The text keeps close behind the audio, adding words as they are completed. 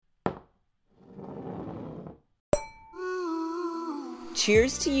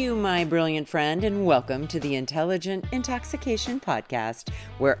Cheers to you, my brilliant friend, and welcome to the Intelligent Intoxication Podcast,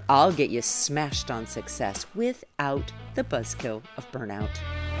 where I'll get you smashed on success without the buzzkill of burnout.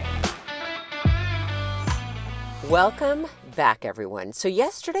 Welcome back, everyone. So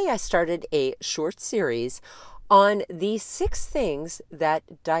yesterday I started a short series on the 6 things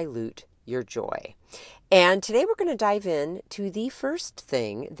that dilute your joy. And today we're going to dive in to the first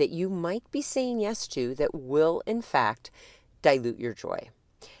thing that you might be saying yes to that will, in fact, dilute your joy.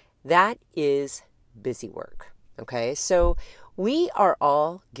 That is busy work. Okay, so we are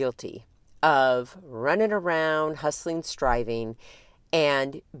all guilty of running around, hustling, striving,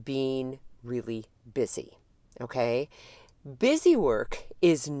 and being really busy. Okay, busy work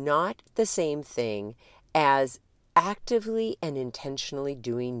is not the same thing as actively and intentionally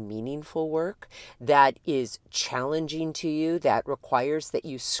doing meaningful work that is challenging to you, that requires that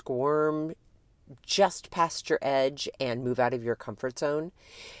you squirm just past your edge and move out of your comfort zone.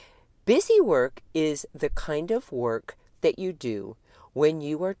 Busy work is the kind of work that you do when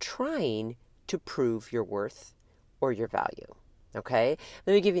you are trying to prove your worth or your value. Okay?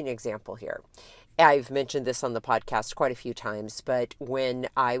 Let me give you an example here. I've mentioned this on the podcast quite a few times, but when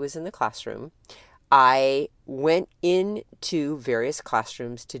I was in the classroom, I went into various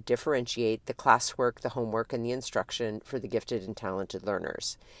classrooms to differentiate the classwork, the homework, and the instruction for the gifted and talented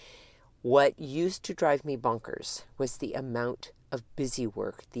learners. What used to drive me bonkers was the amount of busy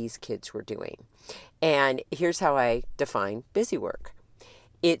work these kids were doing. And here's how I define busy work.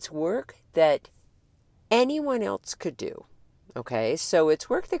 It's work that anyone else could do. Okay, so it's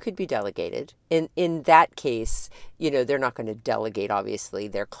work that could be delegated. In that case, they're not going to delegate, obviously,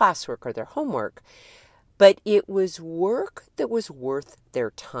 their classwork or their homework. But it was work that was worth their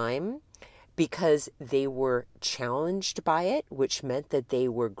time because they were challenged by it, which meant that they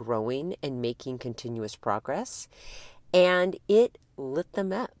were growing and making continuous progress. And it lit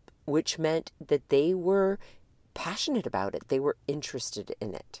them up, which meant that they were passionate about it. They were interested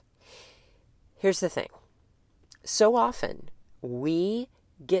in it. Here's the thing. So often, we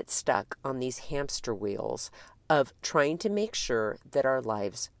get stuck on these hamster wheels of trying to make sure that our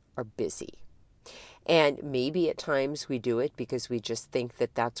lives are busy. And maybe at times we do it because we just think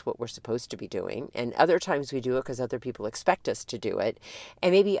that that's what we're supposed to be doing. And other times we do it because other people expect us to do it.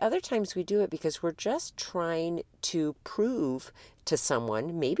 And maybe other times we do it because we're just trying to prove to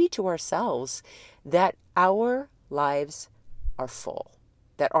someone, maybe to ourselves, that our lives are full,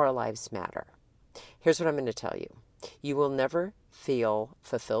 that our lives matter. Here's what I'm going to tell you. You will never feel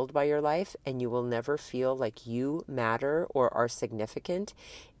fulfilled by your life, and you will never feel like you matter or are significant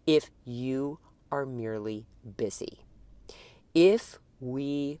if you are merely busy. If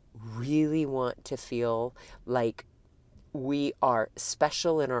we really want to feel like we are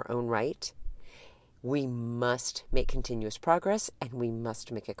special in our own right, we must make continuous progress and we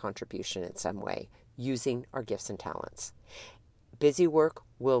must make a contribution in some way using our gifts and talents. Busy work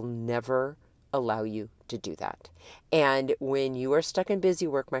will never allow you to do that. And when you are stuck in busy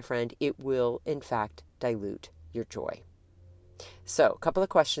work, my friend, it will, in fact, dilute your joy. So, a couple of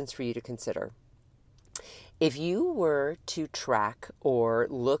questions for you to consider. If you were to track or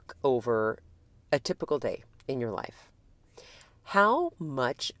look over a typical day in your life, how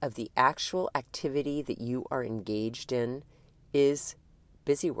much of the actual activity that you are engaged in is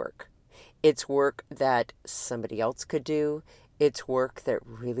busy work? It's work that somebody else could do. It's work that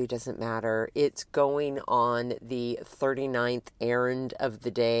really doesn't matter. It's going on the 39th errand of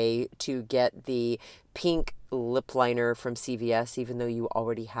the day to get the pink lip liner from CVS, even though you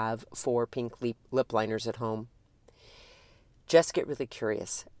already have 4 pink lip liners at home. Just get really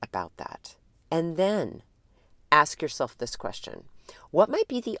curious about that. And then ask yourself this question. What might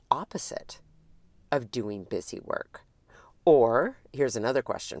be the opposite of doing busy work? Or here's another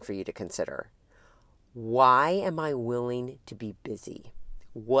question for you to consider. Why am I willing to be busy?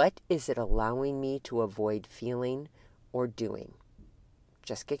 What is it allowing me to avoid feeling or doing?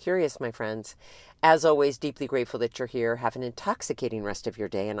 Just get curious, my friends. As always, deeply grateful that you're here. Have an intoxicating rest of your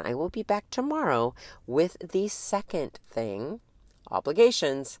day, and I will be back tomorrow with the second thing,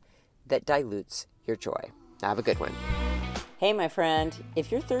 obligations, that dilutes your joy. Have a good one. Hey, my friend,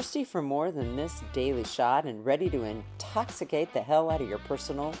 if you're thirsty for more than this daily shot and ready to intoxicate the hell out of your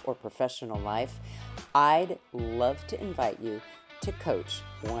personal or professional life, I'd love to invite you to coach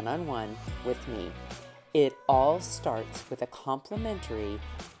one-on-one with me. It all starts with a complimentary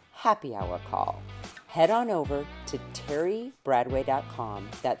happy hour call. Head on over to terrybradway.com.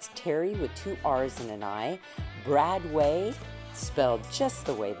 That's Terry with 2 R's and an I. Bradway, spelled just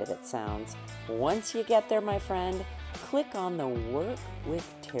the way that it sounds. Once you get there, my friend, click on the Work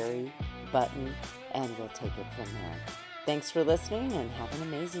with Terry button and we'll take it from there. Thanks for listening and have an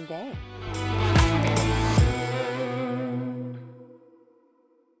amazing day.